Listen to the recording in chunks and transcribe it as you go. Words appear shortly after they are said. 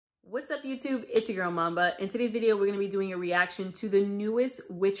What's up YouTube? It's your girl Mamba. In today's video, we're going to be doing a reaction to the newest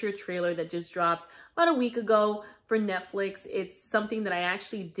Witcher trailer that just dropped about a week ago for Netflix. It's something that I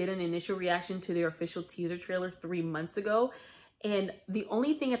actually did an initial reaction to their official teaser trailer 3 months ago. And the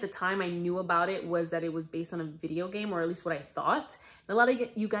only thing at the time I knew about it was that it was based on a video game, or at least what I thought. And a lot of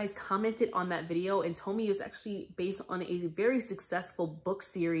you guys commented on that video and told me it's actually based on a very successful book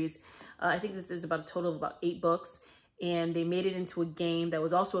series. I think this is about a total of about 8 books. And they made it into a game that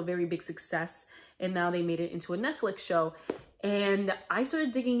was also a very big success. And now they made it into a Netflix show. And I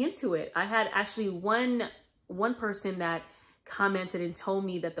started digging into it. I had actually one person that commented and told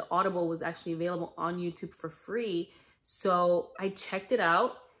me that the Audible was actually available on YouTube for free. So I checked it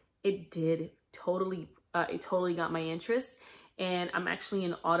out. It totally got my interest. And I'm actually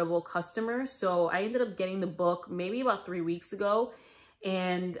an Audible customer. So I ended up getting the book maybe about 3 weeks ago.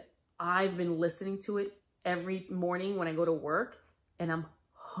 And I've been listening to it every morning when I go to work, and I'm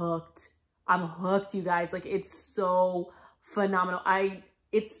hooked. I'm hooked, you guys. Like, it's so phenomenal.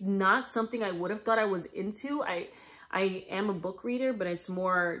 It's not something I would have thought I was into. I am a book reader, but it's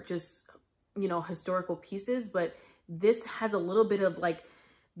more just, you know, historical pieces. But this has a little bit of like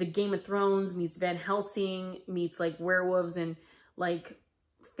the Game of Thrones meets Van Helsing meets like werewolves and like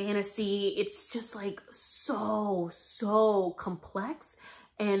fantasy. It's just like so complex.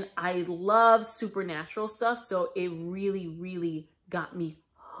 And I love supernatural stuff, so it really got me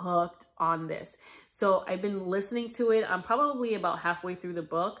hooked on this. So I've been listening to it. I'm probably about halfway through the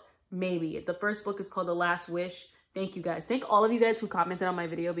book, maybe. The first book is called The Last Wish. Thank you guys. Thank all of you guys who commented on my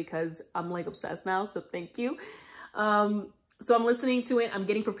video because I'm like obsessed now, so thank you. So I'm listening to it. I'm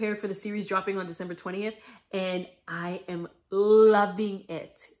getting prepared for the series dropping on December 20th, and I am loving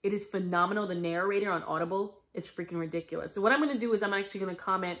it. It is phenomenal. The narrator on Audible, it's freaking ridiculous. So what I'm going to do is I'm actually going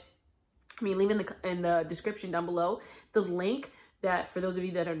to leave in the description down below the link that for those of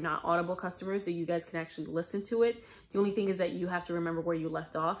you that are not Audible customers, so you guys can actually listen to it. The only thing is that you have to remember where you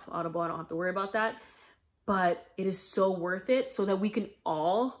left off. Audible, I don't have to worry about that. But it is so worth it so that we can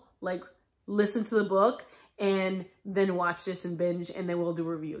all like listen to the book and then watch this and binge, and then we'll do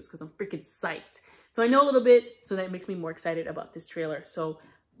reviews because I'm freaking psyched. So I know a little bit, so that makes me more excited about this trailer. So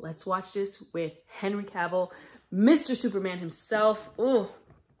let's watch this with Henry Cavill, Mr. Superman himself. Oh,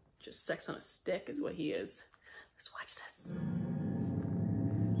 just sex on a stick is what he is. Let's watch this.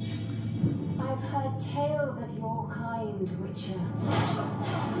 I've heard tales of your kind, Witcher.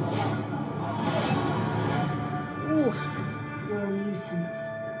 Ooh. You're a mutant,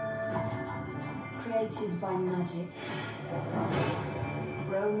 created by magic,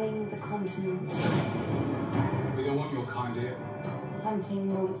 roaming the continent. We don't want your kind here.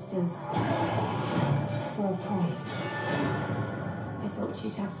 Hunting monsters for a price. I thought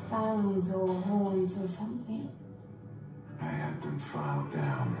you'd have fangs or horns or something. I had them filed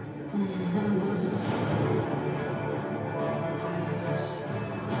down.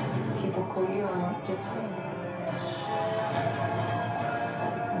 People call you a monster too.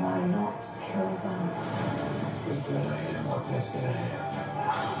 Why not kill them? Because they're hear what they say.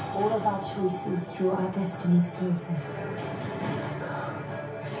 All of our choices draw our destinies closer.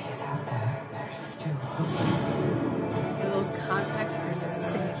 If he's out there, there is still hope. Yo, those contacts are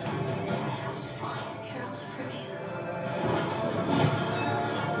sick. I have to find Geralt for me.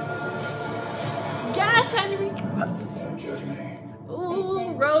 Yes, Henry! Yes. Don't judge me.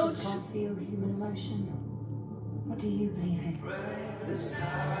 Ooh, Roach. Witches can't feel human emotion. What do you believe in?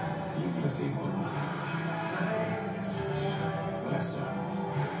 Evil is evil. Lesser.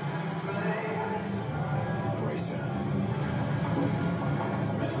 Greater.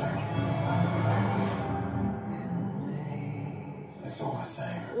 Middling. It's all the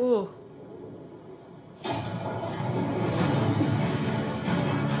same. Ooh.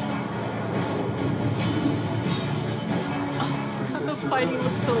 The fighting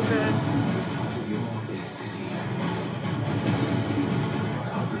looks so good. Your destiny.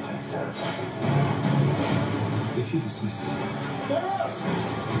 I'll protect her. If you dismiss it,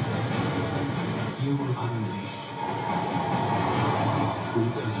 you will unleash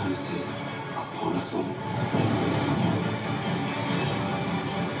true calamity upon us all.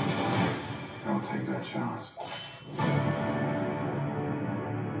 I'll take that chance.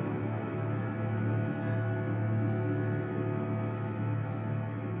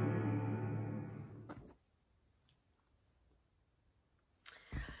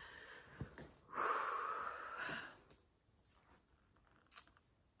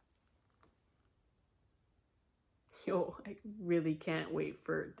 Yo, I really can't wait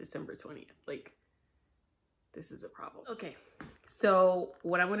for December 20th. Like, this is a problem. Okay, so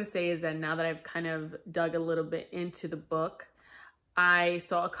what I want to say is that now that I've kind of dug a little bit into the book, I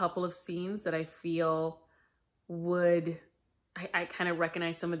saw a couple of scenes that I feel would, I kind of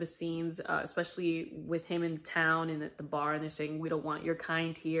recognize some of the scenes, especially with him in town and at the bar, and they're saying, we don't want your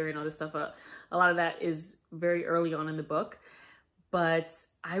kind here and all this stuff. A lot of that is very early on in the book. But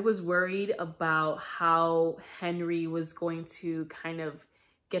I was worried about how Henry was going to kind of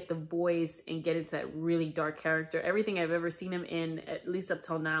get the voice and get into that really dark character. Everything I've ever seen him in, at least up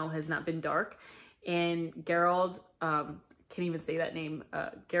till now, has not been dark. And Geralt, can't even say that name,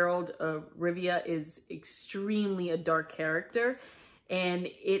 Geralt Rivia is extremely a dark character, and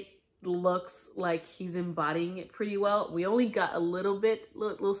it looks like he's embodying it pretty well. We only got a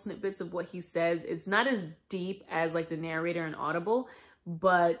little snippets of what he says. It's not as deep as like the narrator in Audible,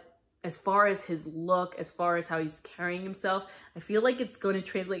 but as far as his look, as far as how he's carrying himself, I feel like it's going to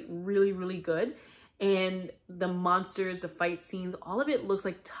translate really, really good. And the monsters, the fight scenes, all of it looks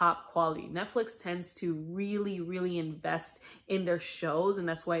like top quality. Netflix tends to really, really invest in their shows, and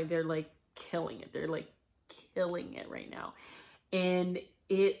that's why they're like killing it. They're like killing it right now. And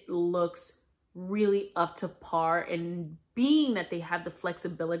it looks really up to par, and being that they have the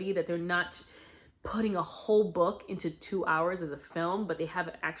flexibility that they're not putting a whole book into 2 hours as a film, but they have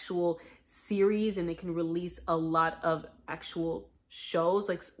an actual series and they can release a lot of actual shows.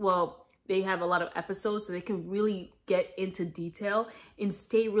 Like, well, they have a lot of episodes, so they can really get into detail and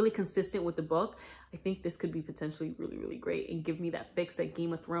stay really consistent with the book. I think this could be potentially really, really great and give me that fix that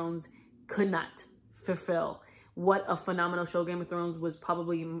Game of Thrones could not fulfill. What a phenomenal show. Game of Thrones was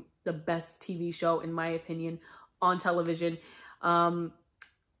probably the best TV show, in my opinion, on television. And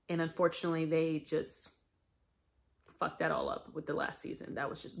unfortunately, they just fucked that all up with the last season. That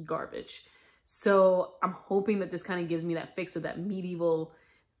was just garbage. So I'm hoping that this kind of gives me that fix of that medieval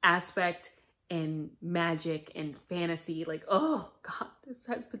aspect and magic and fantasy. Like, oh God, this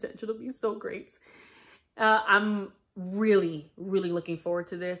has potential to be so great. I'm really, really looking forward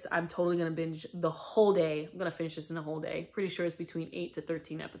to this. I'm totally gonna binge the whole day. I'm gonna finish this in a whole day. Pretty sure it's between 8 to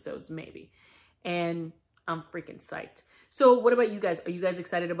 13 episodes, maybe. And I'm freaking psyched. So what about you guys? Are you guys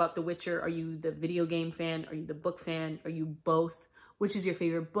excited about The Witcher? Are you the video game fan? Are you the book fan? Are you both? Which is your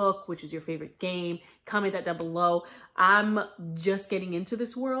favorite book? Which is your favorite game? Comment that down below. I'm just getting into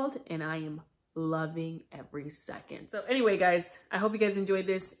this world and I am loving every second. So anyway, guys, I hope you guys enjoyed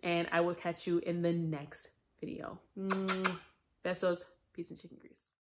this, and I will catch you in the next video. Besos, peace and chicken grease.